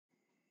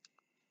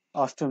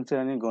অষ্টম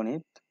শ্রেণীর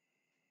গণিত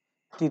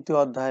তৃতীয়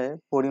অধ্যায়ে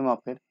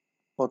পরিমাপের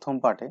প্রথম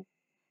পাঠে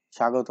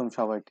স্বাগতম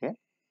সবাইকে।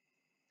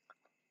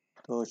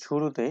 তো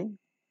শুরুতেই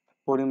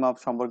পরিমাপ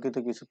সম্পর্কিত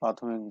কিছু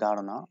প্রাথমিক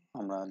ধারণা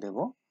আমরা দেব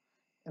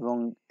এবং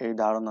এই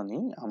ধারণা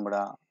নিয়ে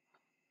আমরা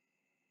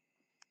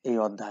এই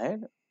অধ্যায়ের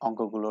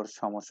অঙ্কগুলোর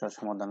সমস্যার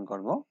সমাধান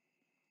করব।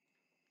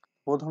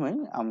 প্রথমেই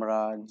আমরা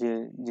যে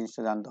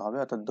জিনিসটা জানতে হবে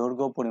অর্থাৎ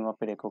দৈর্ঘ্য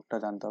পরিমাপের এককটা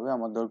জানতে হবে।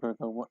 আমার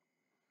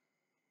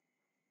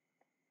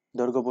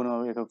দৈর্ঘ্য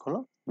পরিমাপের একক হলো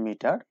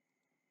মিটার,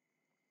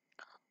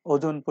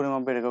 ওজন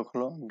পরিমাপের একক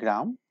হলো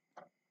গ্রাম,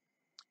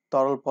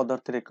 তরল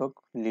পদার্থের একক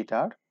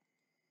লিটার,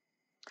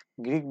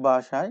 গ্রিক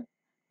ভাষায়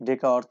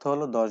ডেকা অর্থ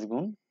হলো 10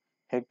 গুণ,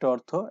 হেক্টর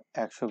অর্থ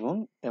 100 গুণ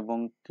এবং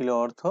কিলো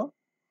অর্থ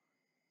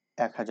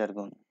 1000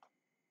 গুণ।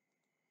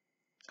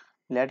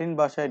 ল্যাটিন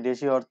ভাষায়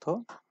ডেসি অর্থ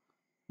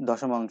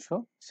দশমাংশ,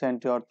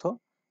 সেন্টি অর্থ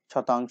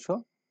শতাংশ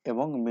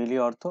এবং মিলি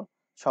অর্থ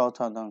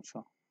শতাংশ।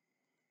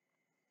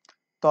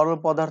 তরল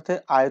পদার্থের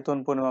আয়তন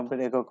পরিমাপের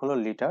একক হলো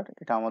লিটার,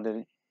 এটা আমাদের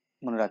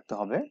মনে রাখতে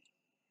হবে।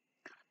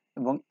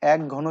 এবং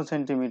 1 ঘন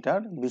সেন্টিমিটার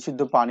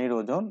বিশুদ্ধ পানির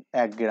ওজন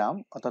 1 গ্রাম,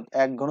 অর্থাৎ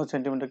 1 ঘন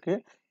সেন্টিমিটারকে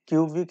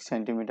কিউবিক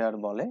সেন্টিমিটার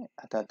বলে,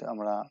 অর্থাৎ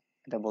আমরা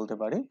এটা বলতে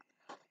পারি।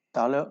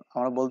 তাহলে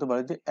আমরা বলতে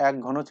পারি যে 1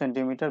 ঘন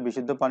সেন্টিমিটার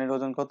বিশুদ্ধ পানির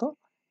ওজন কত?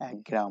 1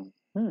 গ্রাম।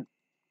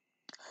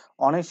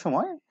 অনেক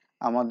সময়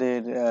আমাদের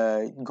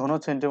ঘন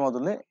সেন্টির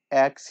বদলে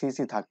 1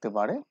 সিসি থাকতে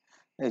পারে,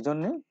 এই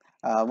জন্য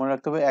মনে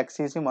রাখতে হবে 1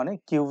 সিসি মানে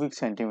কিউবিক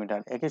সেন্টিমিটার,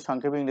 একে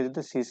সংক্ষেপে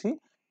ইংরেজিতে সিসি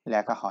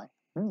লেখা হয়।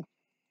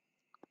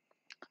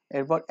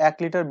 এরপর 1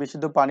 লিটার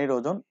বিশুদ্ধ পানির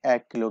ওজন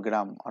 1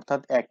 কিলোগ্রাম,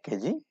 অর্থাৎ 1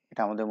 কেজি,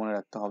 এটা আমাদের মনে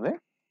রাখতে হবে।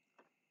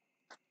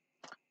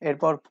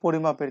 এরপর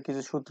পরিমাপের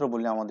কিছু সূত্র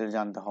বলে আমাদের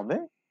জানতে হবে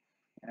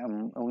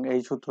এবং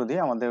এই সূত্র দিয়ে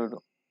আমাদের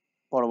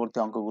পরবর্তী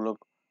অঙ্কগুলো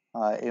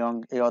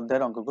এই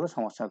অধ্যায়ের অঙ্কগুলো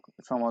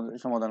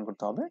সমাধান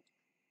করতে হবে।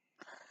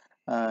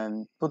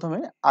 প্রথমে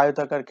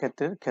আয়তাকার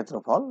ক্ষেত্রের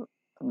ক্ষেত্রফল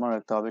মনে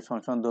রাখতে হবে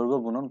সমান দৈর্ঘ্য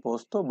গুণন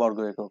প্রস্থ বর্গ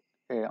একক।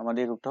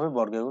 আমাদের এককটা হবে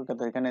বর্গ একক, অর্থাৎ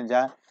এখানে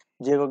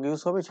যে একক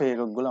ইউজ হবে সেই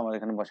এককগুলো আমাদের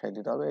এখানে বসাই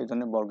দিতে হবে, এই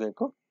জন্য বর্গ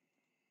একক।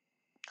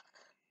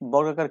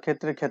 বর্গাকার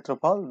ক্ষেত্রের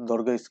ক্ষেত্রফল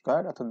দৈর্ঘ্য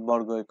স্কয়ার, অর্থাৎ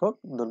বর্গ একক,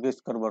 দৈর্ঘ্য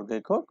স্কয়ার বর্গ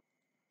একক।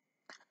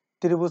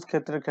 ত্রিভুজ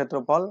ক্ষেত্রের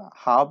ক্ষেত্রফল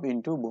হাফ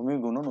ইন্টু ভূমি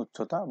গুণন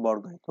উচ্চতা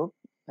বর্গ একক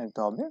লিখতে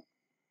হবে।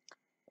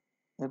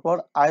 এরপর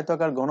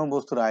আয়তাকার ঘন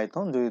বস্তুর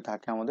আয়তন যদি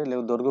থাকে আমাদের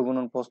দৈর্ঘ্য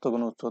গুণন প্রস্থ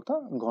গুণ উচ্চতা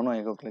ঘন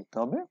একক লিখতে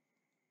হবে।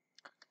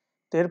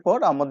 এরপর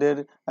আমাদের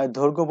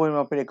দৈর্ঘ্য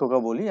পরিমাপের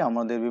এককাবলী,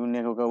 আমাদের বিভিন্ন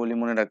এককাবলী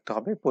মনে রাখতে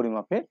হবে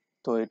পরিমাপে,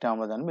 তো এটা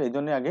আমরা জানবো, এই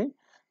জন্য আগেই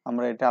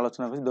আমরা এটা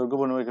আলোচনা করছি। দৈর্ঘ্য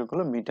পরিমাপের একক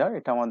হলো মিটার,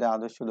 এটা আমাদের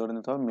আদর্শ ধরে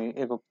নিতে হবে,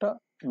 এককটা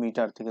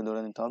মিটার থেকে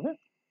ধরে নিতে হবে।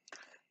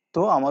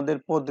 তো আমাদের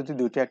পদ্ধতি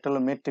দুইটা, একটা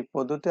হলো মেট্রিক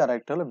পদ্ধতি আর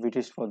একটা হলো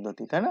ব্রিটিশ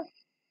পদ্ধতি, তাই না?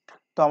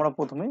 তো আমরা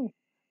প্রথমেই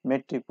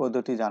মেট্রিক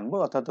পদ্ধতি জানবো,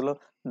 অর্থাৎ হলো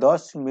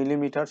 10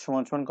 মিলিমিটার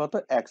সমান সমান কত?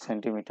 1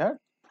 সেন্টিমিটার,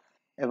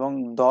 এবং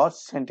 10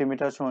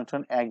 সেন্টিমিটার সমান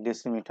সমান 1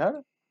 ডেসিমিটার,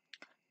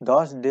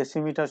 10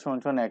 ডেসিমিটার সমান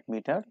সমান 1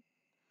 মিটার,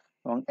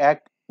 এবং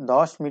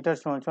 10 মিটার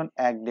সমান সমান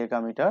 1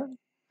 ডেকামিটার,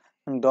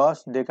 10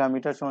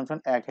 ডেকামিটার সমান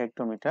সমান 1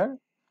 হেক্টোমিটার,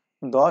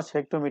 10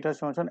 হেক্টোমিটার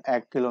সমান সমান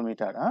 1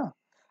 কিলোমিটার।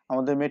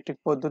 আমাদের মেট্রিক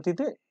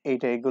পদ্ধতিতে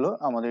এইগুলো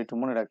আমাদের একটু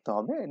মনে রাখতে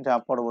হবে, যা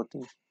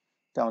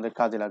পরবর্তীতে আমাদের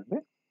কাজে লাগবে।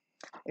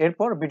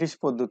 এরপর ব্রিটিশ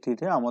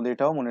পদ্ধতিতে আমাদের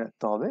এটাও মনে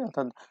রাখতে হবে,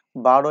 অর্থাৎ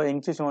 12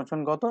 ইঞ্চি সমান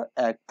সমান কত?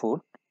 1 ফুট,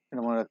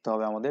 এটা মনে রাখতে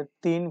হবে আমাদের।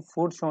 3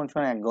 ফুট সমান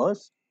সমান 1 গজ,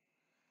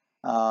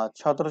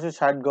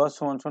 1760 গজ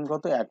সমান সমান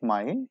কত? 1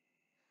 মাইল,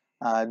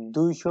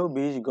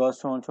 220 গজ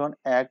সমান সমান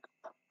 1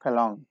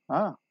 ফ্যালং,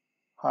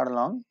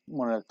 ফারলং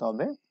মনে রাখতে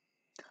হবে,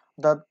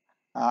 অর্থাৎ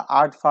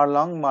 8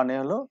 ফারলং মানে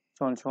হলো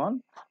সমান সমান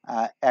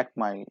 1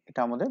 মাইল, এটা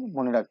আমাদের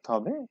মনে রাখতে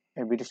হবে,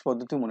 এই ব্রিটিশ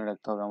পদ্ধতি মনে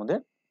রাখতে হবে আমাদের।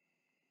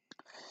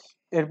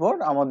 এরপর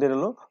আমাদের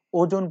হলো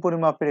ওজন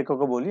পরিমাপের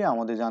এককাবলী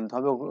আমাদের জানতে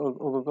হবে,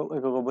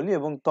 এককাবলী,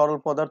 এবং তরল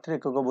পদার্থের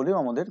এককাবলীও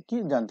আমাদের কি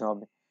জানতে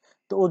হবে।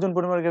 তো ওজন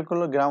পরিমাপের একক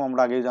হলো গ্রাম,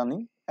 আমরা আগেই জানি।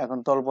 এখন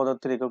তরল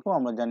পদার্থের এককও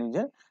আমরা জানি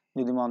যে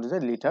যদি মানতে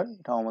চাই লিটার,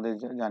 এটাও আমাদের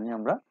জানি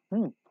আমরা।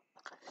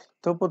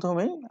 তো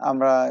প্রথমেই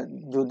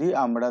যদি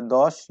আমরা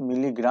 10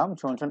 মিলিগ্রাম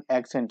সমান সমান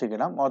 1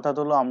 সেন্টিগ্রাম, অর্থাৎ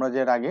হলো আমরা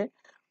যে আগে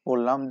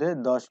বললাম যে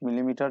 10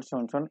 মিলিমিটার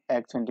সমান সমান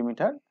 1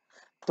 সেন্টিমিটার,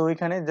 তো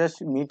এখানে জাস্ট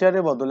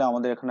মিটারের বদলে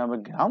আমাদের এখানে হবে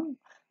গ্রাম,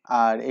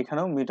 আর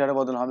এখানেও মিটারের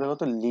বদল হবে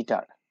কত?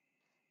 লিটার,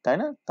 তাই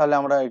না? তাহলে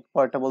আমরা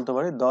পরেরটা বলতে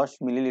পারি 10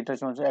 মিলিলিটার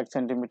সমান সমান 1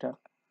 সেন্টিমিটার।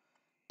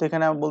 তো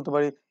এখানে আমরা বলতে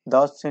পারি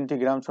 10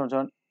 সেন্টিগ্রাম সমান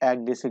সমান 1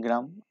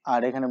 ডেসিগ্রাম, আর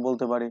এখানে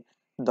বলতে পারি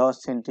 10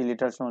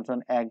 সেন্টিলিটার সমান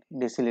সমান 1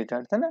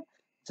 ডেসিলিটার, তাই না?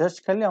 জাস্ট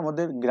খালি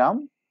আমাদের গ্রাম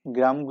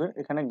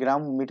এখানে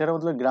গ্রাম, মিটারের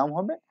বদলে গ্রাম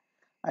হবে,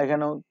 আর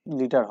এখানেও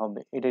লিটার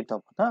হবে, এটাই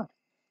তফাৎ।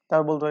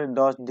 তারপর বলতে পারি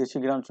 10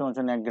 ডেসিগ্রাম সমান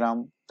সমান 1 গ্রাম,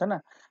 তাই না?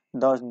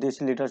 10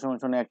 ডেসিলিটার সমান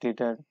সমান 1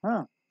 লিটার,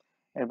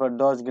 এরপর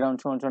 10 গ্রাম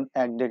সমান সমান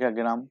 1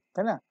 ডেকাগ্রাম,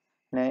 তাই না?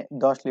 মানে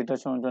 10 লিটার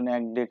সমান সমান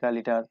 1 ডেকা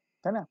লিটার,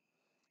 তাই না?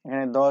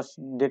 এখানে 10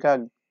 ডেকা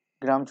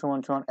গ্রাম সমান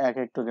সমান 1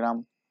 হেক্টোগ্রাম,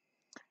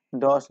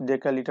 10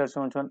 ডেকা লিটার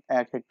সমান সমান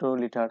 1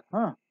 হেক্টোলিটার,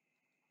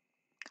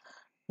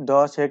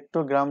 10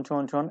 হেক্টোগ্রাম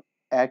সমান সমান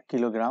 1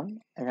 কিলোগ্রাম,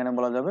 এখানে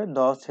বলা যাবে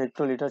 10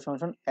 হেক্টোলিটার সমান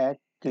সমান 1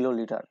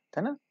 কিলোলিটার,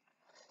 তাই না?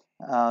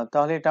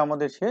 তাহলে এটা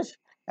আমাদের শেষ।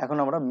 এখন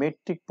আমরা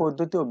মেট্রিক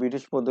পদ্ধতি ও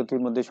ব্রিটিশ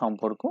পদ্ধতির মধ্যে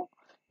সম্পর্ক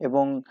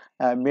এবং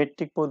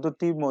মেট্রিক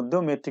পদ্ধতির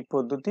মধ্যেও মেট্রিক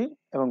পদ্ধতি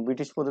এবং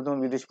ব্রিটিশ পদ্ধতি এবং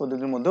বিদেশ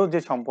পদ্ধতির মধ্যেও যে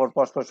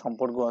পরস্পর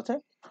সম্পর্ক আছে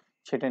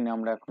সেটা নিয়ে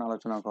আমরা এখন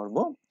আলোচনা করব।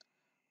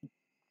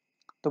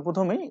 তো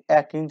প্রথমেই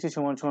 1 ইঞ্চি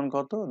সমান সমান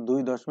কত?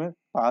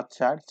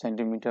 2.54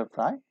 সেন্টিমিটার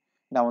প্রায়,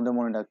 এটা আমাদের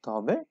মনে রাখতে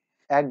হবে।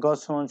 1 গজ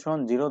সমান সমান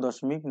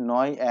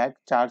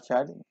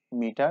 0.9144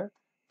 মিটার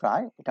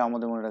প্রায়, এটা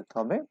আমাদের মনে রাখতে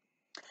হবে।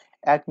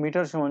 1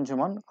 মিটার সমান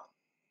সমান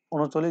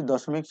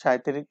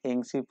 39.37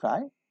 ইঞ্চি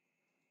প্রায়।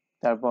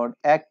 তারপর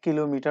 1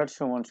 কিলোমিটার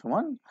সমান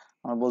সমান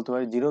আমরা বলতে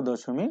পারি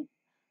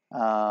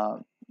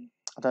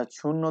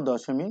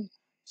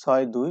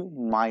 0.62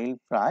 মাইল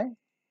প্রায়।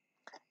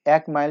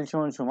 1 মাইল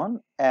সমান সমান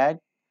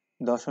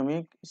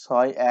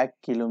 1.61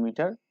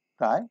 কিলোমিটার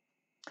প্রায়।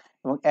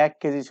 এবং 1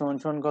 কেজি সমান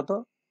সমান কত?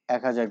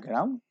 1000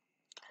 গ্রাম।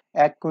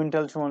 1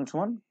 কুইন্টাল সমান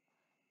সমান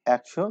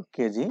 100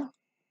 কেজি।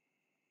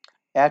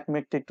 1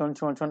 মেট্রিক টন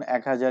সমান সমান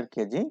 1000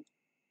 কেজি।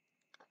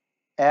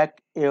 1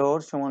 এওর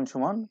সমান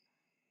সমান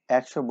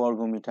 100 বর্গ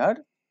মিটার।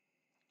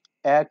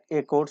 1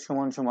 একর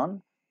সমান সমান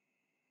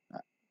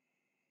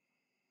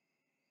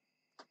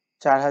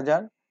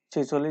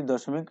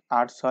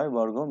 4046.86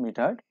 বর্গ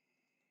মিটার।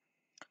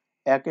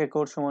 1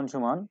 একর সমান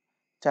সমান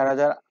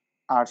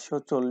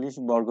 4840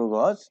 বর্গ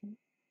গজ।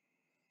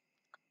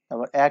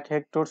 তারপর 1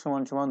 হেক্টর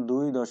সমান সমান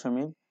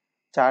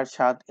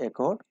 2.47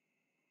 একর।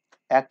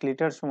 1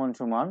 লিটার সমান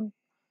সমান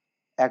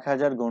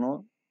 1000 ঘন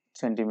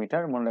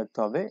সেন্টিমিটার, মনে রাখতে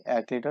হবে।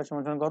 1 লিটার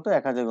সমান সমান কত?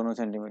 1000 ঘন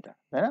সেন্টিমিটার,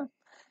 তাই না?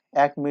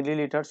 1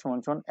 মিলিলিটার সমান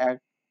সমান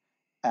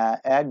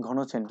 1 ঘন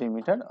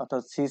সেন্টিমিটার,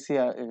 অর্থাৎ সিসি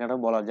এখানে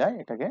বলা যায়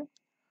এটাকে।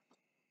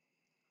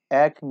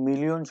 1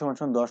 মিলিয়ন সমান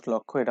সমান 10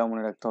 লক্ষ, এটা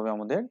মনে রাখতে হবে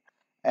আমাদের।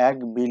 1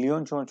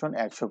 বিলিয়ন সমান সমান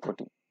 100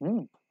 কোটি।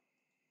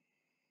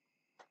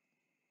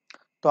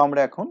 তো আমরা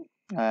এখন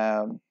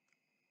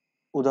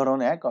উদাহরণ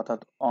 1 অর্থাৎ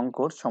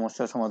অঙ্কর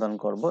সমস্যা সমাধান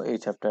করব এই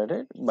চ্যাপ্টারে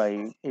বা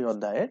এই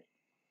অধ্যায়ের।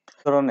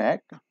 উদাহরণ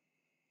 1,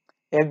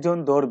 একজন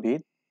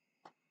দৌড়বিদ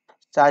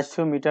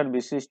 400 মিটার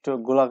বিশিষ্ট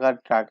গোলাকার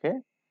ট্রাকে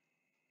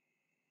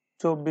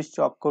 24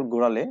 চক্কর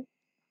ঘোরালে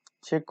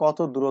সে কত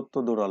দূরত্ব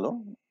দৌড়ালো,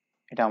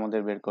 এটা আমাদের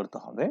বের করতে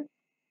হবে।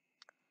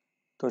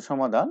 তো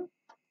সমাধান,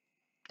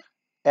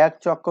 1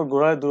 চক্কর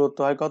ঘোরালে দূরত্ব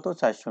হয় কত?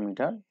 400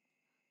 মিটার।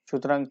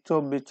 সুতরাং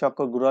 24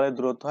 চক্কর ঘোরালে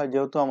দূরত্ব হয়,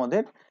 যেহেতু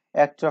আমাদের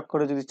 1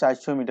 চক্করে যদি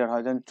 400 মিটার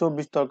হয়, তাহলে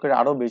 24 চক্করে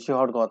আরো বেশি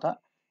হওয়ার কথা।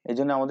 এই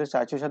জন্য আমাদের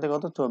 400 সাথে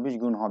কত? 24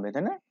 গুণ হবে,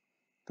 তাই না?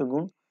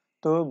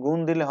 তো গুণ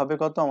দিলে হবে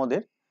কত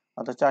আমাদের?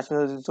 অর্থাৎ 400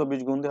 সাথে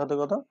 24 গুণ দিলে হবে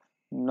কত?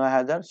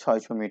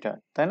 9600 মিটার,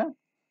 তাই না?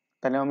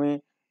 তাহলে আমি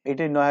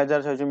এটাই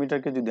 9600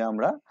 মিটারকে যদি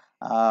আমরা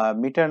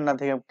মিটার না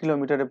থেকে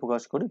কিলোমিটারে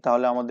প্রকাশ করি,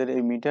 তাহলে আমাদের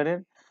এই মিটারের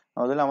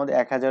আমাদের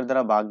 1000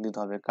 দ্বারা ভাগ দিতে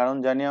হবে। কারণ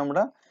জানি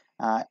আমরা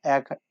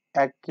এক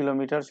এক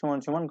কিলোমিটার সমান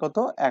সমান কত?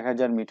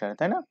 1000 মিটার,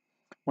 তাই না?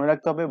 মনে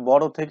রাখতে হবে,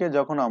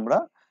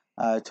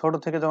 ছোট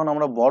থেকে যখন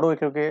আমরা বড়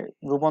এককে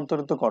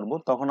রূপান্তরিত করব,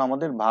 তখন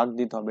আমাদের ভাগ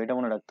দিতে হবে, এটা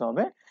মনে রাখতে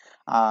হবে।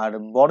 আর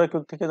বড়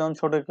একক থেকে যখন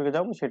ছোট এককে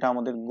যাব, সেটা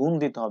আমাদের গুণ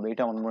দিতে হবে,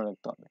 এটা আমাদের মনে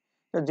রাখতে হবে।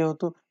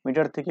 যেহেতু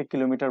মিটার থেকে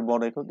কিলোমিটার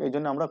বড় একক, এই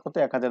জন্য আমরা কত?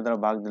 1000 দ্বারা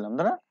ভাগ দিলাম,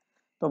 তাই না?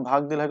 তো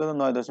ভাগ দিলে হয় কত?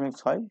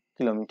 9.6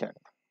 কিলোমিটার।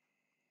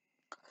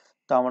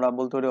 তো আমরা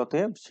বলতে পারি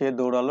অতএব সে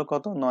দৌড়ালো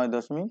কত?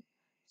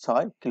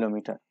 9.6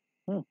 কিলোমিটার।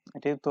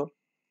 এটাই তো।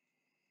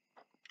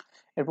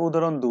 এরপর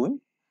উদাহরণ 2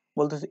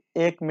 বলতেছে,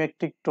 1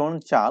 মেট্রিক টন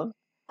চাল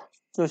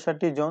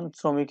 64 জন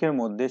শ্রমিকের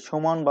মধ্যে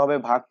সমানভাবে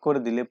ভাগ করে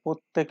দিলে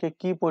প্রত্যেকে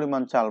কি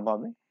পরিমাণ চাল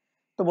পাবে?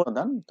 তো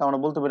আমরা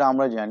বলতে পারি,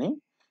 আমরা জানি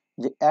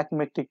যে 1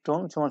 মেট্রিক টন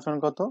সমান সমান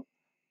কত?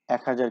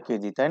 1000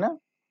 কেজি, তাই না?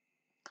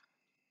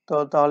 তো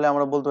তাহলে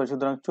আমরা বলতে পারি,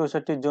 সুতরাং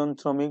 64 জন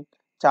শ্রমিক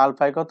চাল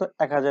পায় কত?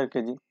 1000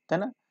 কেজি, তাই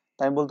না?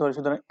 তাই আমি বলতে পারি,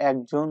 সুতরাং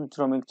একজন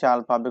শ্রমিক চাল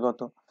পাবে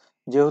কত?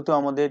 যেহেতু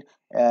আমাদের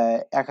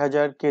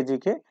 1000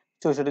 কেজিকে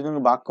 64 জন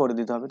ভাগ করে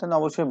দিতে হবে, তাহলে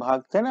অবশ্যই ভাগ,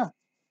 তাই না?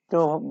 তো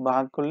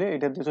ভাগ করলে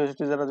এটা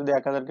 64 দ্বারা যদি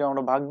 1000কে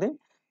আমরা ভাগ দিই,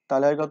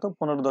 তাহলে হয় কত?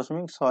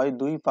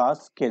 15.625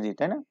 কেজি,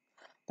 তাই না?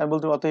 তাই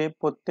বলতে অতএব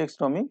প্রত্যেক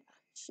শ্রমিক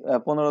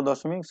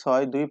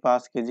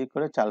 15.625 কেজি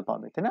করে চাল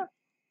পাবে, তাই না?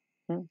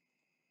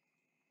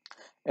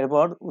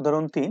 এরপর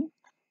উদাহরণ 3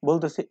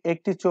 বলতেছে,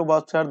 একটি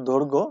চৌবাচ্চার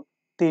দৈর্ঘ্য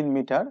 3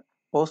 মিটার,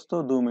 প্রস্থ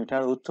 2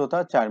 মিটার, উচ্চতা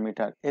 4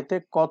 মিটার, এতে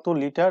কত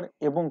লিটার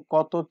এবং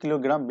কত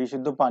কিলোগ্রাম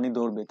বিশুদ্ধ পানি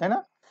দৌড়বে, তাই না?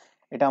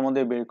 এটা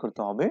আমাদের বের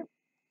করতে হবে।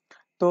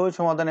 তো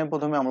সমাধানে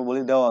প্রথমে আমরা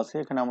বলি, দেওয়া আছে,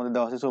 এখানে আমাদের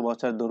দেওয়া আছে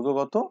চৌবাচ্চার দৈর্ঘ্য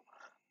কত?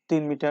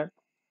 3 মিটার।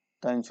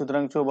 তাই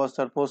সুতরাং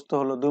চৌবাচ্চার প্রস্থ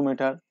হলো 2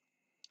 মিটার।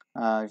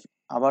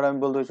 আবার আমি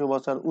বলতে পারি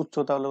চৌবাচ্চার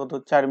উচ্চতা হলো কত?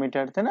 4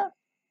 মিটার, তাই না?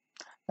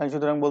 তাই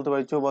সুতরাং বলতে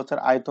পারি চৌবাচ্চার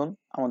আয়তন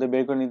আমাদের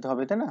বের করে নিতে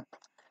হবে, তাই না?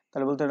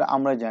 তাহলে বলতে পারি,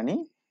 আমরা জানি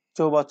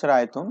চৌবাচ্চার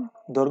আয়তন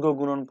দৈর্ঘ্য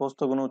গুণন প্রস্থ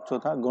গুণ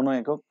উচ্চতা গুণ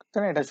একক, তাই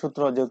না? এটা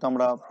সূত্র, যেহেতু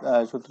আমরা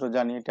সূত্র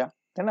জানি এটা,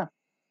 তাই না?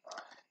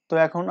 তো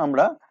এখন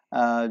আমরা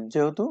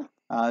যেহেতু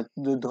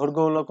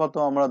দৈর্ঘ্য হলো কত?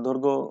 আমরা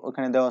দৈর্ঘ্য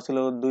ওখানে দেওয়া ছিল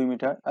 2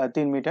 মিটার,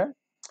 3 মিটার,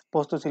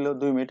 প্রস্থ ছিল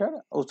 2 মিটার,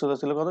 উচ্চতা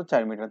ছিল কত?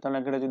 4 মিটার। তাহলে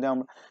এটা যদি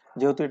আমরা,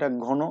 যেহেতু এটা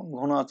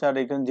ঘন আছে, আর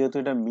এখানে যেহেতু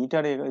এটা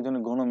মিটার, এই জন্য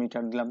ঘন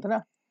মিটার দিলাম, তাই না?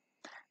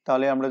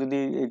 তাহলে আমরা যদি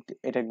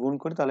এটা গুণ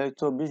করি, তাহলে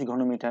 24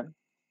 ঘন মিটার।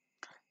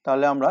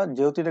 তাহলে আমরা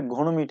যেহেতু এটা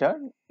ঘন মিটার,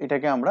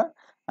 এটাকে আমরা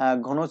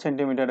ঘন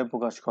সেন্টিমিটারে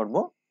প্রকাশ করব,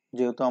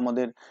 যেহেতু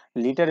আমাদের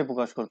লিটারে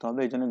প্রকাশ করতে হবে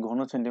এই জন্য ঘন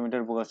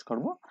সেন্টিমিটার প্রকাশ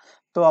করব।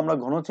 তো আমরা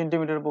ঘন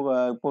সেন্টিমিটার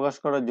প্রকাশ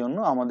করার জন্য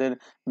আমাদের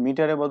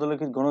মিটারের বদলে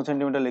কি ঘন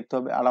সেন্টিমিটার লিখতে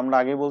হবে। আর আমরা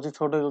আগে বলছি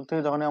ছোট একক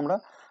থেকে যখন আমরা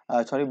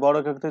বড়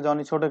একক থেকে যখন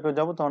ছোট একক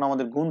যাবো তখন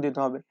আমাদের গুণ দিতে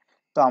হবে।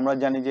 তো আমরা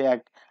জানি যে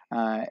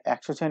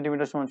 100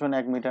 সেন্টিমিটার সমান সমান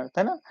 1 মিটার,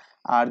 তাই না?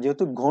 আর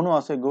যেহেতু ঘন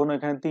আছে, ঘন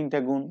এখানে 3টা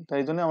গুণ,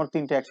 তাই জন্য আমার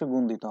 3টে 100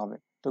 গুণ দিতে হবে।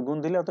 তো গুণ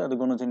দিলে তো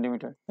ঘন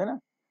সেন্টিমিটার, তাই না?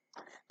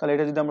 তাহলে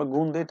এটা যদি আমরা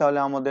গুণ দিই তাহলে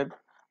আমাদের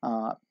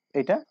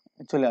এটা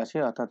চলে আসে,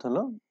 অর্থাৎ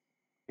হলো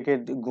একে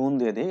গুণ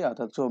দিয়ে দিই,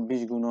 অর্থাৎ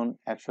 24 গুণন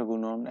 100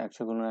 গুণন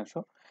 100 গুণন 100,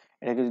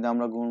 এটাকে যদি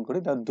আমরা গুণ করি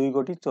তাহলে 2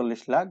 কোটি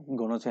 40 লাখ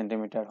ঘন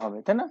সেন্টিমিটার হবে,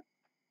 তাই না?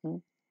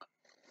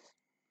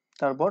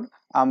 তারপর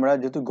আমরা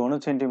যেহেতু ঘন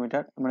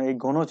সেন্টিমিটার, মানে এই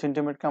ঘন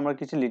সেন্টিমিটারকে আমরা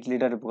কিছু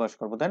লিটারে প্রকাশ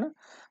করবো, তাই না?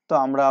 তো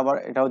আমরা আবার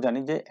এটাও জানি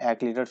যে 1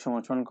 লিটার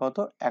সমান সমান কত,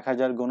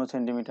 1000 ঘন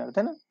সেন্টিমিটার,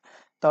 তাই না?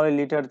 তাহলে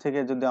লিটার থেকে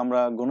যদি আমরা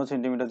ঘন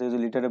সেন্টিমিটার থেকে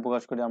যদি লিটারে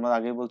প্রকাশ করি, আমরা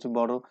আগে বলছি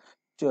বড়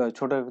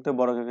ছোট একক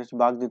বড় একক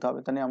ভাগ দিতে হবে,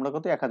 তাহলে আমরা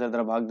কত 1000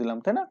 দ্বারা ভাগ দিলাম,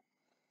 তাই না?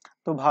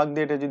 তো ভাগ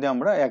দিয়ে এটা যদি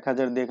আমরা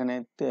 1000 দিয়ে এখানে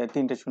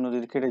 3টে শূন্য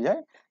যদি কেটে যায়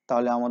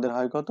তাহলে আমাদের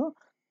হয় কত,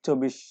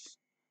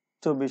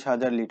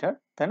 24,000 লিটার,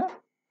 তাই না?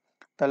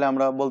 তাহলে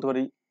আমরা বলতে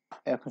পারি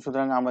এখন,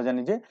 সুতরাং আমরা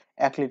জানি যে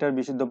 1 লিটার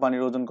বিশুদ্ধ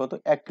পানির ওজন কত,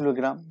 1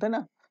 কিলোগ্রাম, তাই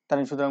না?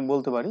 তাহলে সুতরাং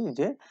বলতে পারি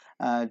যে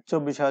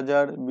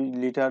 24,000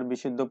 লিটার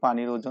বিশুদ্ধ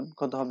পানির ওজন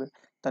কত হবে,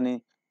 তাহলে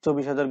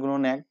 24,000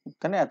 গুণন 1,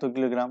 তাই না? এত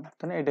কিলোগ্রাম,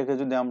 তাই না? এটাকে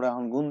যদি আমরা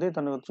এখন গুণ দিই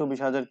তাহলে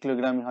 24,000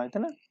 কিলোগ্রামই হয়,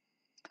 তাই না?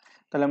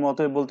 তাহলে আমরা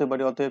অতএব বলতে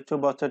পারি, অতএব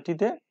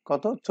বাচ্চাটিতে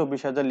কত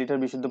 24,000 লিটার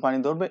বিশুদ্ধ পানি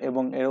ধরবে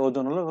এবং এর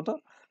ওজন হলো কত,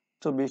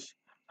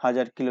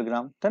 24,000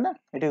 কিলোগ্রাম, তাই না?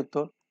 এটাই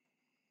উত্তর।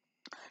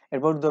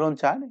 এরপর উদাহরণ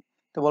 4,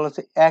 তো বলা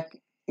হচ্ছে 1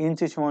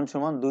 ইঞ্চি সমান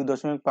সমান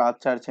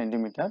 2.54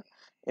 সেন্টিমিটার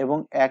এবং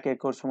 1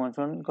 একর সমান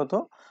সমান কত,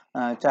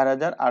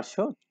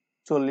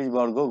 4,840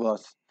 বর্গ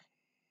গজ।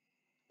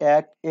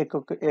 1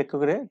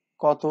 একরে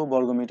কত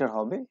বর্গ মিটার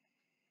হবে,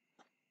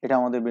 এটা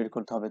আমাদের বের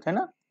করতে হবে, তাই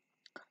না?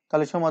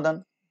 তাহলে সমাধান,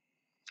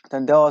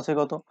 তাহলে দেওয়া আছে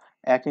কত,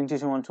 1 ইঞ্চি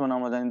সমান সমান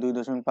আমরা জানি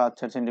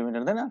 2.54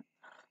 সেন্টিমিটার, তাই না?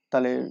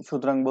 তাহলে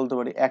সুতরাং বলতে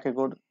পারি 1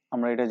 একর,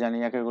 আমরা এটা জানি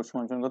 1 একর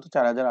সমান সমান কত,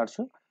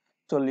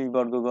 4,840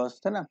 বর্গ গজ,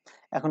 তাই না?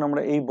 এখন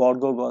আমরা এই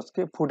বর্গ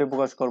গজকে ফুটে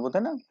প্রকাশ করব,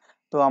 তাই না?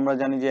 তো আমরা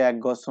জানি যে 1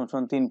 গজ সমান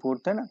সমান 3 ফুট,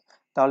 তাই না?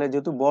 তাহলে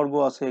যেহেতু বর্গ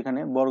আছে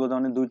এখানে, বর্গ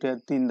মানে 2টা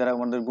 3 দ্বারা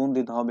আমাদের গুণ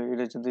দিতে হবে,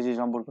 এটা হচ্ছে যে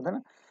সম্পর্ক, তাই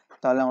না?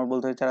 তাহলে আমরা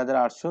বলতে পারি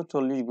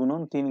 4,840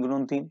 গুণন 3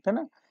 গুণন 3, তাই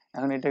না?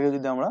 এখন এটাকে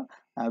যদি আমরা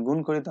গুণ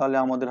করি তাহলে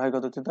আমাদের হয়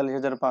কত,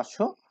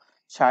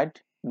 43,560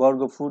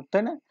 বর্গ ফুট,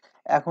 তাই না?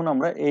 এখন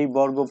আমরা এই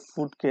বর্গ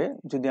ফুটকে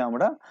যদি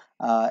আমরা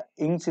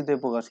ইঞ্চিতে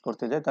প্রকাশ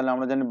করতে যাই তাহলে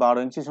আমরা জানি 12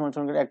 ইঞ্চি সমান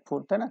সমান 1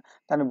 ফুট, তাই না?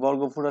 তাহলে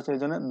বর্গ ফুট আছে এই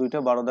জন্য 2টা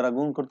 12 দ্বারা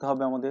গুণ করতে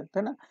হবে আমাদের,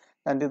 তাই না?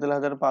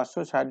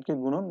 43,560 কে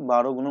গুণন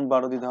 12 গুণন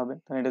 12 দিতে হবে,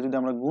 তাহলে এটা যদি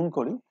আমরা গুণ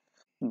করি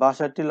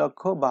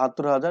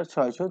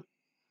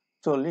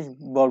 62,72,640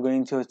 বর্গ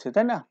ইঞ্চি হচ্ছে,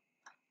 তাই না?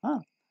 হ্যাঁ,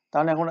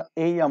 তাহলে এখন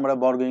এই আমরা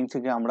বর্গ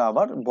ইঞ্চিকে আমরা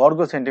আবার বর্গ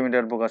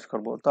সেন্টিমিটার প্রকাশ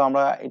করব। তো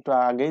আমরা একটু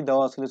আগেই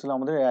দেওয়া ছিল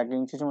আমাদের 1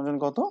 ইঞ্চি সমান সমান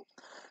কত,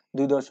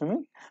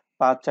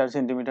 2.54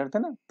 সেন্টিমিটার,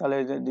 তাই না? তাহলে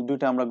এই যে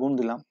দুইটা আমরা গুণ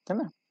দিলাম, তাই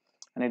না?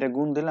 মানে এটা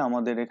গুণ দিলে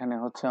আমাদের এখানে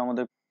হচ্ছে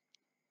আমাদের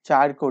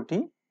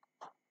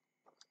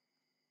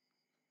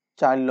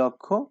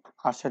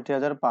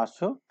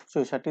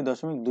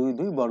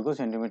 4,68,566.22 বর্গ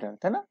সেন্টিমিটার,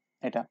 তাই না?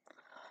 এটা,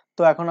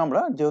 তো এখন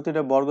আমরা যেহেতু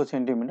এটা বর্গ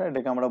সেন্টিমিটার,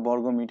 এটাকে আমরা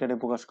বর্গ মিটারে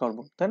প্রকাশ করব,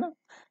 তাই না?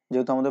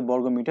 যেহেতু আমাদের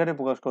বর্গ মিটারে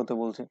প্রকাশ করতে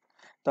বলছে,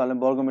 তাহলে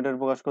বর্গ মিটারে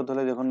প্রকাশ করতে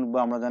হলে যখন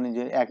আমরা জানি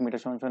যে 1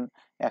 মিটার সমান সমান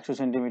 100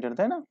 সেন্টিমিটার,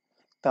 তাই না?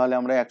 তাহলে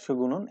আমরা 100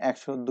 গুণন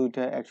 100,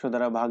 2টা 100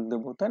 দ্বারা ভাগ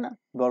দেব, তাই না?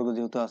 বর্গ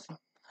যেহেতু আছে,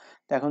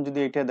 তো এখন যদি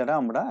এটা দ্বারা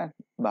আমরা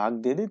ভাগ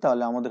দিয়ে দিই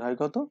তাহলে আমাদের হয়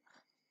কত,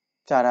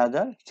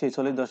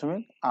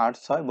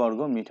 4,046.86 বর্গ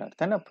মিটার,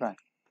 তাই না? প্রায়,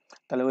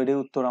 তাহলে ওইটাই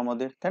উত্তর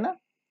আমাদের, তাই না?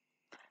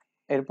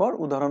 এরপর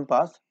উদাহরণ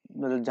 5,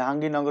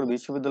 জাহাঙ্গীরনগর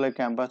বিশ্ববিদ্যালয়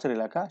ক্যাম্পাসের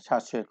এলাকা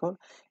 700 একর,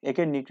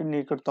 একে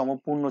নিকটতম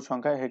পূর্ণ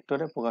সংখ্যা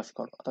হেক্টরে প্রকাশ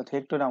করো, অর্থাৎ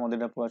হেক্টরে আমাদের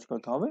এটা প্রকাশ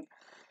করতে হবে।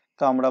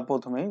 তো আমরা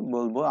প্রথমেই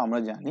বলবো, আমরা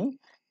জানি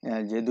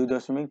যে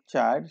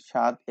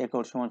 2.47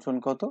 একর সমান সমান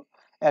কত,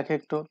 1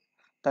 হেক্টর,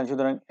 তাই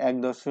সুতরাং 1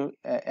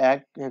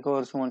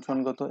 একর সমান সমান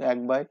কত,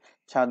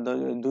 1/7,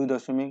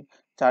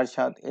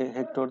 2.47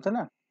 হেক্টর, তাই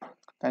না?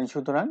 তাই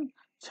সুতরাং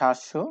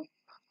 700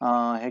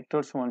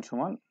 হেক্টর সমান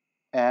সমান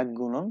 1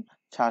 গুণন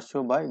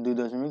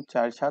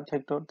 700/2.47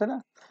 হেক্টর, তাই না?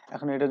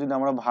 এখন এটা যদি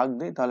আমরা ভাগ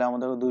দিই তাহলে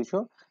আমাদের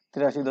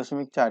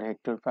 283.4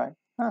 হেক্টর প্রায়,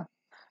 হ্যাঁ।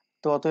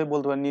 তো অতএব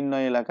বলতে পারি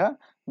নির্ণয় এলাকা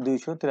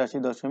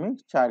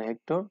 283.4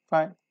 হেক্টর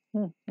প্রায়,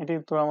 এটি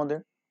উত্তর আমাদের।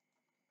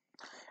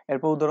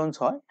 এরপর উদাহরণ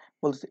 6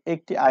 বলছে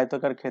একটি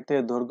আয়তাকার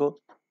ক্ষেত্রের দৈর্ঘ্য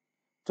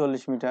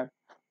 40 মিটার,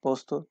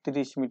 প্রস্থ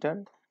 30 মিটার,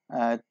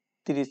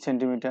 30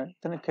 সেন্টিমিটার,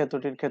 তাহলে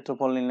ক্ষেত্রটির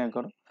ক্ষেত্রফল নির্ণয়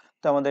করো।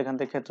 তো আমাদের এখান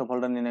থেকে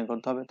ক্ষেত্রফলটা নির্ণয়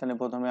করতে হবে, তাহলে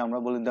প্রথমে আমরা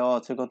বলি দেওয়া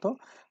আছে কত,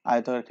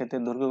 আয়তাকার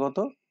ক্ষেত্রের দৈর্ঘ্য কত,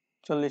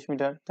 40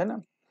 মিটার, তাই না?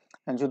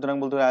 সুতরাং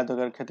বলতে হবে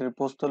আয়তাকার ক্ষেত্রের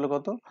প্রস্থ হলো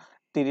কত,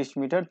 30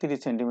 মিটার 30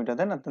 সেন্টিমিটার,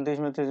 তাই না? 30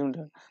 মিটার 30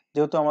 মিটার,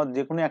 যেহেতু আমার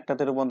যে কোনো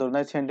একটাতে রূপান্তর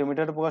নাই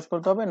সেন্টিমিটারে প্রকাশ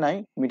করতে হবে নাই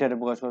মিটারে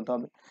প্রকাশ করতে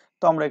হবে।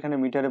 তো আমরা এখানে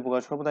মিটারে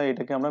প্রকাশ করবো, তাই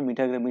এটাকে আমরা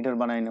মিটার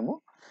বানাই নেব।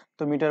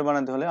 তো মিটার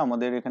বানাতে হলে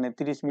আমাদের এখানে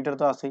 30 মিটার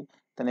তো আছেই,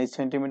 তাহলে এই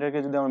সেন্টিমিটারকে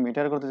যদি আমরা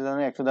মিটার করতে চাই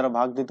তাহলে 100 দ্বারা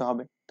ভাগ দিতে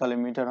হবে, তাহলে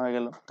মিটার হয়ে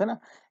গেল, তাই না?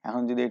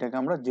 এখন যদি এটাকে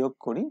আমরা যোগ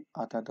করি,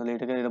 অর্থাৎ তাহলে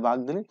এটাকে এটা ভাগ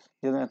দিলে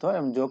যদি এত হয়,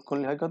 যোগ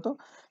করলে হয় কত,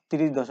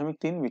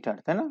 30.3 মিটার,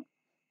 তাই না?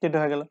 এটা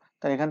হয়ে গেল।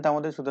 তাই এখান থেকে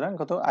আমাদের সুতরাং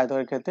কত,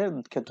 আয়তকার ক্ষেত্রে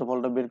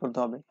ক্ষেত্রফলটা বের করতে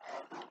হবে।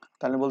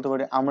 তাহলে বলতে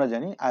পারি আমরা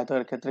জানি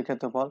আয়তকার ক্ষেত্রের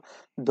ক্ষেত্রফল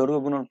দৈর্ঘ্য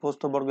গুণন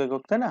প্রস্থ বর্গ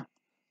একক, তাই না?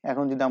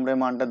 এখন যদি আমরা এই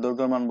মানটা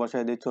দৈর্ঘ্যের মান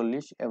বসাই দিই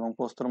 40 এবং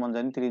প্রস্থের মান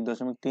জানি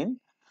 30.3,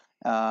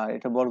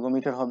 এটা বর্গ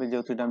মিটার হবে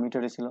যেহেতু এটা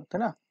মিটারে ছিল, তাই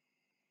না?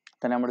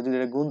 তাহলে আমরা যদি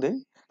এটা গুণ দিই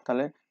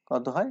তাহলে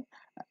কত হয়,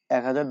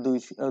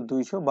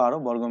 1212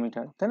 বর্গ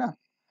মিটার, তাই না?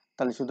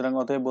 তাহলে সুতরাং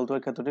অতএব বলতে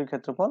পারি ক্ষেত্রটির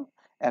ক্ষেত্রফল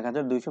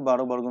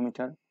 1212 বর্গ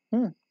মিটার।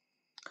 হুম,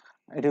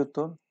 এটি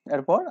উত্তর।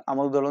 এরপর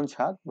আমার উদাহরণ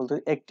 7 বলতে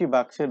একটি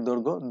বাক্সের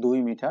দৈর্ঘ্য 2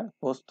 মিটার,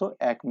 প্রস্থ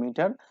 1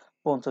 মিটার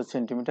 50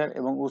 সেন্টিমিটার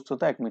এবং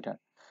উচ্চতা 1 মিটার।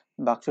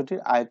 বাক্সটির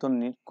আয়তন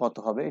কত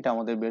হবে এটা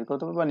আমাদের বের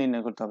করতে হবে বা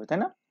নির্ণয় করতে হবে, তাই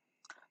না?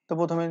 তো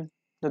প্রথমে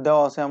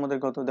দেওয়া আছে আমাদের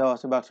কত, দেওয়া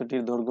আছে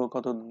বাক্সটির দৈর্ঘ্য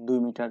কত, 2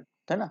 মিটার,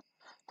 তাই না?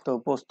 তো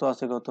প্রস্থ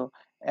আছে কত,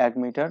 1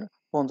 মিটার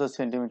 50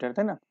 সেন্টিমিটার,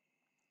 তাই না?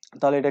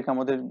 তাহলে এটাকে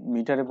আমাদের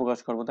মিটারে প্রকাশ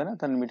করবো, তাই না?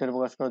 তাহলে মিটারে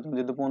প্রকাশ করার জন্য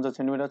যেহেতু 50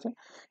 সেন্টিমিটার আছে,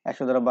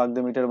 100 দ্বারা ভাগ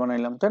দিয়ে মিটার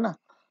বানাইলাম, তাই না?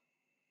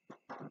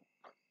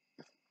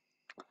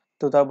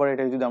 তো তারপরে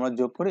এটা যদি আমরা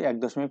যোগ করি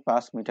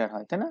 1.5 মিটার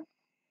হয়, তাই না?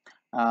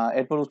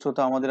 এরপর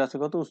উচ্চতা আমাদের আছে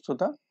কত,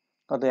 উচ্চতা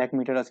কত, 1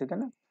 মিটার আছে, তাই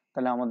না?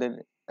 তাহলে আমাদের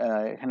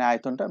এখানে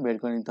আয়তনটা বের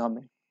করে নিতে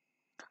হবে।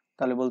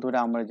 তাহলে বলতে পারি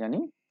আমরা জানি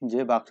যে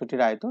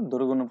বাক্সটির আয়তন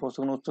দৈর্ঘ্য গুণ প্রস্থ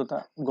গুণ উচ্চতা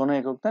গণ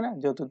একক, তাই না?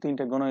 যেহেতু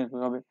তিনটা গণ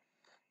একক হবে,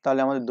 তাহলে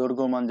আমাদের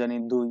দৈর্ঘ্য মান জানি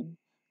 2,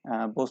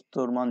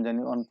 প্রস্থর মান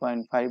জানি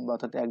 1.5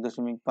 অর্থাৎ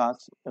 1.5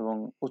 এবং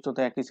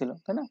উচ্চতা একই ছিল,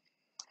 তাই না?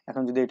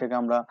 এখন যদি এটাকে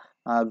আমরা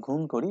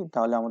গুণ করি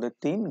তাহলে আমাদের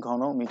 3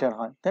 ঘন মিটার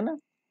হয়, তাই না?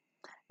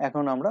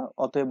 এখন আমরা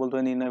অতএব বলতে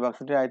পারি নির্ণয়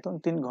বাক্সটির আয়তন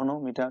 3 ঘন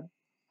মিটার,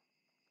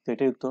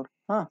 এটাই উত্তর।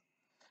 হ্যাঁ,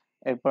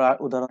 এরপর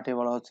উদাহরণটি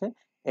বলা হচ্ছে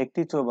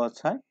একটি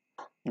চৌবাচ্চায়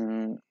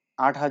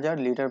 8,000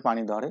 লিটার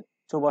পানি ধরে।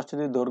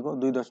 চৌবাচ্চাটির দৈর্ঘ্য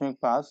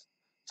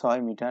 2.56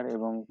 মিটার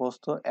এবং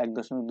প্রস্থ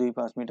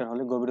 1.25 মিটার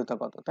হলে গভীরতা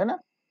কত, তাই না?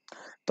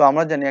 তো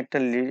আমরা জানি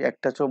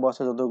একটা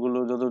চৌবাচ্চা যত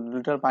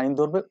লিটার পানি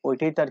ধরবে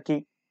ওইটাই তার কি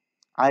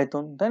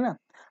আয়তন, তাই না?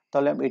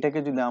 তাহলে এটাকে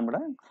যদি আমরা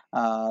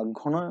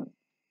ঘন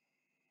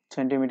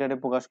সেন্টিমিটারে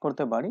প্রকাশ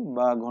করতে পারি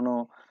বা ঘন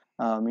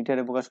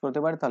মিটারে প্রকাশ করতে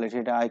পারি তাহলে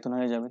সেটা আয়তন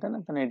হয়ে যাবে, তাই না?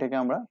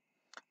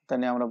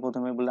 তাহলে আমরা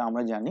প্রথমে বলে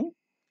আমরা জানি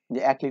যে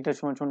 1 লিটার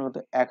সমান সমান কত,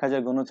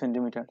 1000 ঘন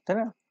সেন্টিমিটার, তাই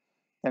না?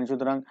 তাহলে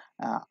সুতরাং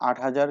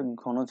 8000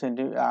 ঘন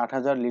সেন্টি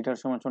 8000 লিটার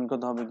সমান সমান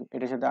কত হবে,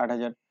 এটার সাথে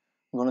 8000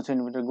 ঘন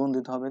সেন্টিমিটার গুণ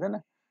দিতে হবে, তাই না?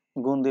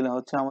 গুণ দিলে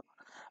হচ্ছে আমার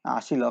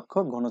 80 লক্ষ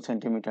ঘন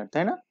সেন্টিমিটার,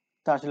 তাই না?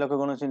 তো 80 লক্ষ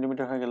ঘন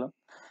সেন্টিমিটার হয়ে গেল।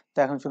 তো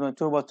এখন শুধু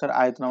চৌবাচ্চার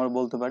আয়তন আমরা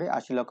বলতে পারি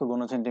 80 লক্ষ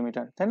ঘন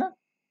সেন্টিমিটার, তাই না?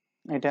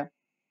 এটা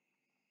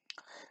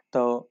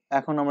তো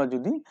এখন আমরা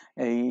যদি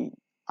এই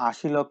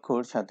 80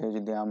 লক্ষর সাথে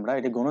যদি আমরা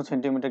এটা ঘন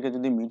সেন্টিমিটারকে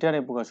যদি মিটারে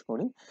প্রকাশ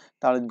করি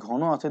তাহলে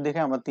ঘন আছে দেখে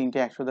আমরা তিনটে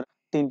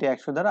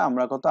 100 দ্বারা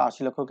আমরা কত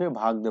 80 লক্ষকে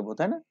ভাগ দেব,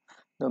 তাই না?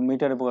 তো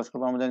মিটারে প্রকাশ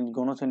করবো, আমরা জানি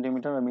ঘন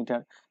সেন্টিমিটার আর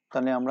মিটার।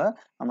 তাহলে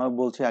আমরা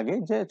বলছি আগে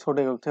যে ছোট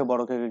একক থেকে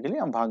বড় এককে গেলে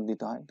ভাগ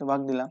দিতে হয়, তো ভাগ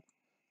দিলাম।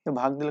 তো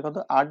ভাগ দিলে কত,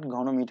 8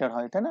 ঘন মিটার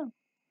হয়, তাই না?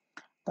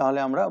 তাহলে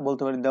আমরা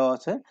বলতে পারি দেওয়া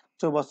আছে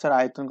চৌবাচ্চার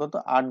আয়তন কত,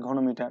 8 ঘন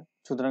মিটার।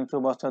 সুতরাং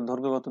চৌবাচ্চার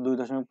দৈর্ঘ্য কত,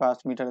 2.5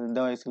 মিটার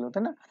দেওয়া হয়েছিল,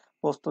 তাই না?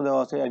 প্রস্থ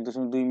দেওয়া আছে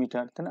 1.2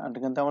 মিটার, তাই না? আর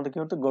এখান থেকে আমাদের কি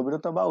করতে,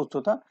 গভীরতা বা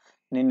উচ্চতা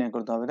নির্ণয়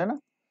করতে হবে, তাই না?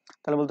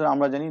 তাহলে বলতে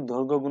আমরা জানি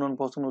দৈর্ঘ্য গুণন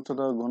প্রস্থ গুণন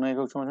উচ্চতা ঘন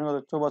একক সমান সমান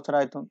কত, চৌবাচ্চার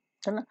আয়তন,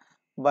 তাই না?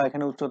 বা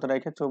এখানে উচ্চতা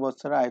রেখে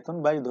চৌবাচ্চার আয়তন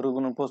বাই দৈর্ঘ্য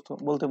গুণন প্রস্থ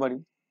বলতে পারি।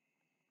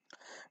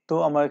 তো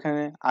আমরা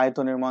এখানে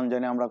আয়তনের মান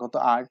জানি আমরা কত,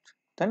 8,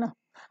 তাই না?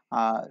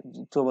 আর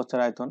চৌবাচ্চার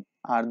আয়তন,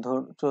 আর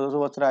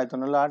চৌবাচ্চার আয়তন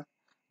হলো 8,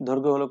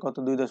 দৈর্ঘ্য হলো কত,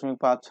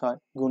 2.56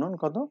 গুণন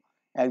কত,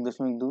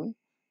 1.25,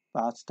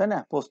 তাই না?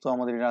 প্রস্থ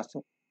আমাদের এটা আছে,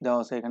 দেওয়া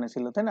আছে এখানে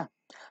ছিল, তাই না?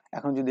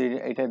 এখন যদি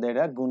এটা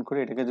দ্বারা গুণ করে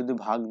এটাকে যদি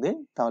ভাগ দেই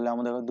তাহলে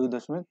আমাদের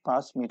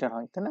 2.5 মিটার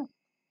হয়, তাই না?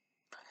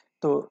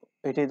 তো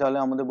এটাই তাহলে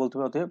আমাদের বলতে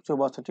হবে অতএব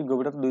চৌবাচ্চাটির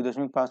গভীরতা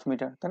 2.5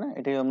 মিটার, তাই না?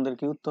 এটাই আমাদের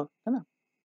কি উত্তর, তাই না?